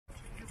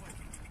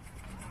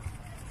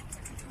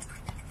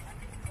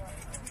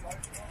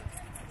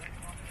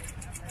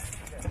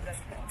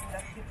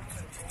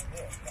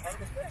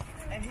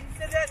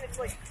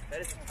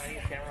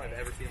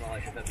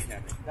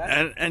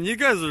And you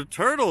guys are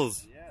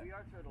turtles. Yeah, we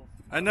are turtles.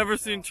 I've never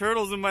seen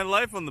turtles in my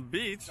life on the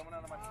beach. Coming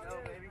out of my shell,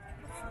 baby.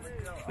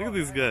 Look at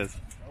these guys.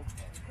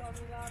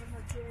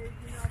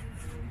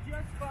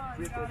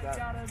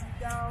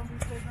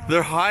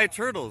 They're high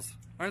turtles,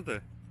 aren't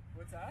they?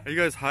 What's that? Are you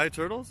guys high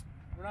turtles?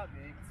 We're not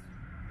big.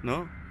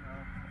 No?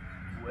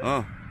 No.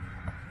 Oh.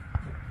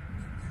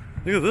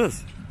 Look at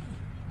this.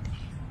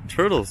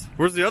 Turtles.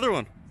 Where's the other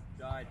one?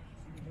 Died.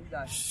 He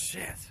died.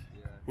 Shit.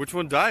 Yeah. Which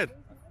one died?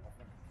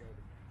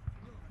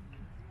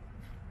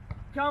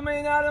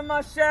 Coming out of my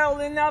shell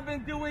and I've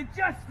been doing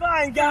just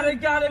fine. Gotta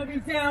be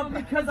down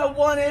because I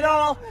want it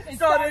all.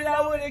 Started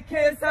out with a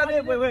kiss.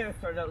 Wait.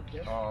 Started out with a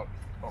kiss.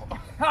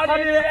 How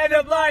did it end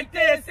up like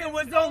this? It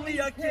was only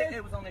a kiss.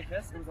 It was only a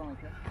kiss. It was only a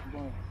kiss.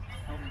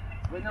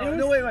 Wait,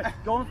 wait.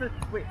 Going for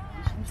wait.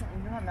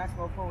 You're not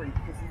Maxwell forward. You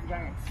kiss this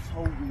guy. It's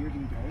so weird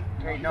and gay.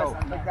 Hey, no.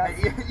 Like that.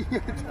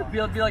 Be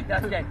like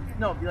that's gay.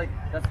 No, be like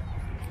that's.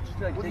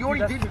 Like, well, you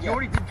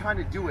already did kind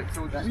of do it.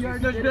 So just be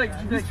like,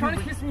 he's trying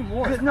to kiss me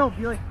more. No,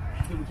 be like,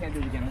 dude, we can't do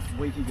it again. This is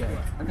way too gay.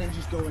 And then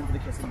just go into the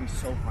kiss. It'll be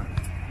so funny.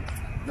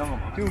 No,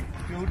 dude,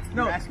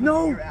 no,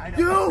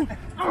 dude.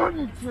 I'm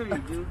gonna kill you,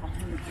 dude.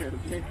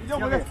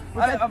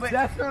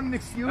 That's not an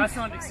excuse. That's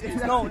not an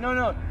excuse. No.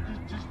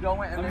 Just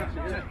go in and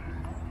then.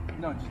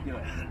 No, just do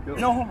it.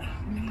 No.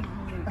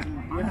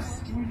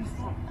 Yes.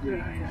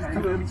 Dude,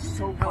 it'll be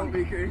so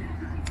funny.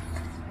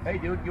 Hey,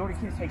 dude, you already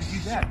kissed. Hey,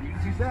 use that.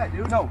 Use that,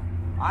 dude. No.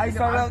 I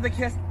started out with a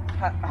kiss.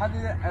 How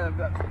did it? I'm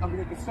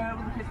gonna start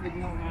out with a kiss, but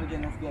you don't want to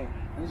get that's gay.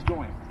 I'm just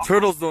going.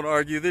 Turtles don't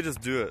argue; they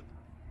just do it.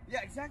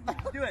 Yeah, exactly.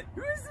 Just do it.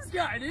 Who is this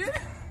guy, dude?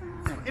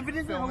 If it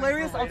isn't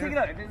hilarious, I'll take it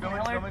out. If it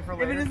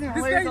isn't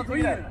hilarious, I'll take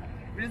it out.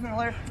 If it isn't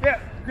hilarious, yeah,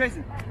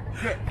 Grayson.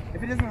 Good.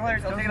 If it isn't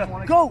hilarious, I'll take it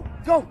out. Go,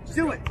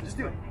 do it. Just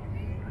do it.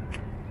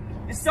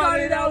 It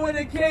started out with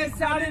a kiss.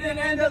 How did it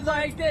end up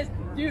like this,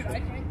 dude?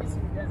 I can't kiss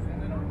you again.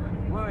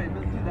 Wait,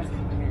 dude, that's.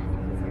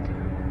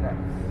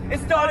 It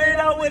started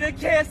out with a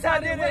kiss, how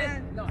did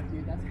it? No,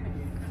 dude, that's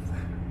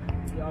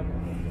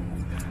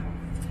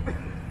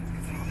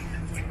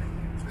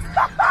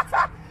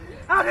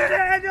how did it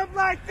end up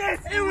like this?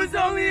 It was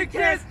only a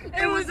kiss.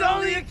 It was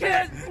only a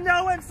kiss.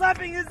 No, I'm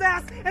slapping his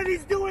ass, and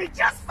he's doing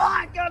just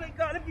fine.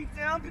 Gotta be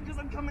down because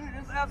I'm coming in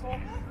his asshole.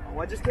 Oh,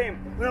 I just came.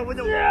 No,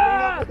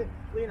 yeah!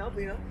 Lean up.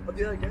 I'll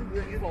do that again. Do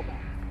that again.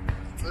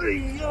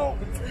 Lean up.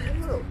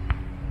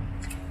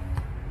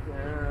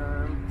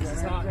 This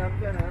is hot. Let's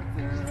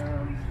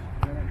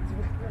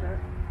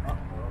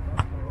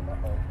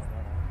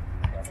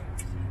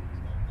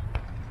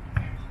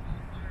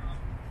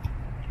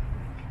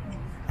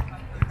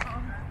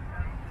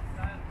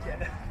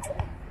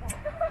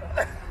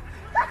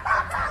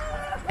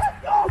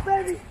go,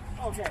 baby!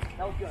 Okay,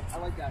 that was good. I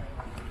like that.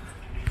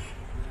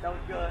 That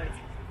was good.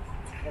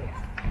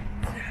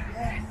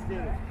 Yes,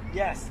 dude.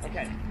 Yes.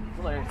 Okay.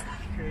 Hilarious.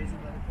 Crazy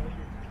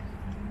motherfucker.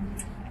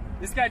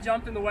 This guy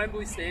jumped in the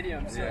Wembley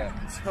Stadium. So. Yeah.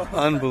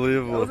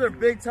 Unbelievable. Those are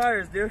big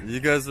tires, dude. You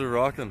guys are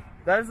rocking.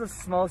 That is the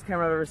smallest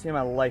camera I've ever seen in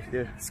my life,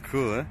 dude. It's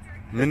cool, eh?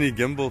 Mini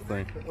gimbal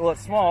thing. Well,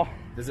 it's small.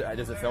 Does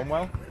it film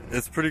well?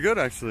 It's pretty good,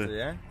 actually.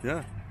 Yeah?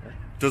 Yeah.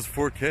 Does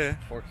 4K.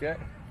 4K?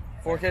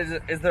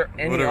 4K, is there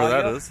any whatever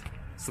audio? that is.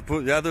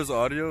 Yeah, there's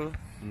audio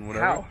and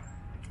whatever. How?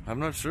 I'm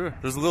not sure.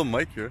 There's a little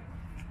mic here.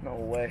 No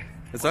way.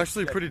 It's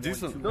actually pretty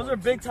decent. Those are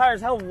big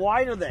tires. How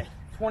wide are they?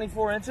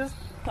 24 inches?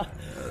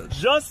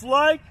 Just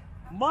like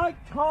my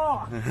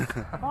car.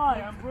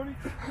 Hi, I'm pretty.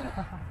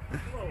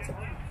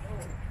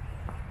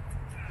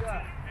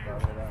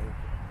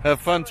 Have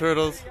fun,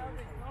 turtles.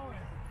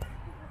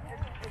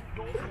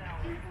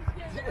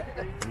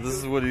 This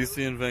is what you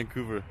see in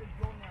Vancouver.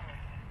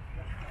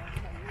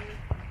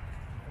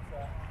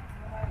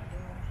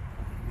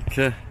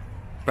 Okay,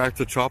 back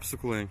to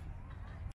chopsicling.